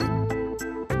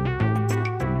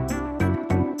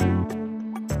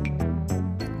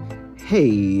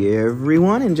Hey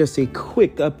everyone, and just a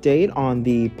quick update on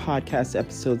the podcast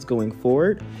episodes going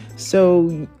forward.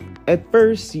 So at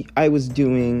first I was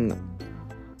doing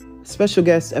special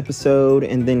guest episode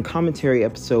and then commentary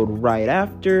episode right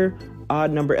after.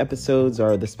 Odd number episodes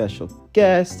are the special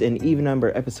guest and even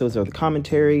number episodes are the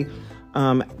commentary.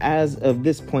 As of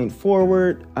this point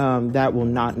forward, that will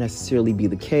not necessarily be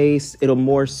the case. It'll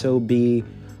more so be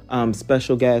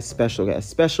special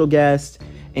guest,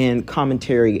 and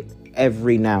commentary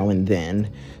every now and then.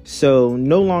 So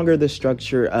no longer the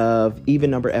structure of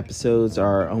even number episodes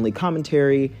are only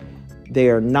commentary. They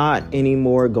are not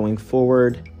anymore going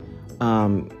forward.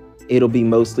 It'll be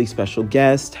mostly special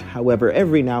guest. However,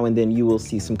 every now and then you will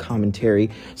see some commentary.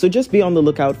 So just be on the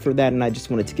lookout for that. And I just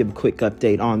wanted to give a quick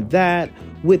update on that.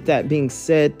 With that being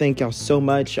said, thank y'all so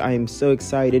much. I am so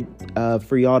excited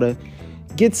for y'all to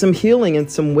get some healing and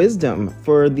some wisdom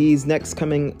for these next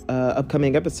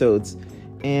upcoming episodes.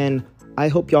 And I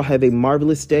hope y'all have a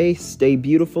marvelous day. Stay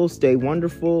beautiful, stay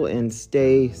wonderful, and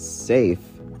stay safe.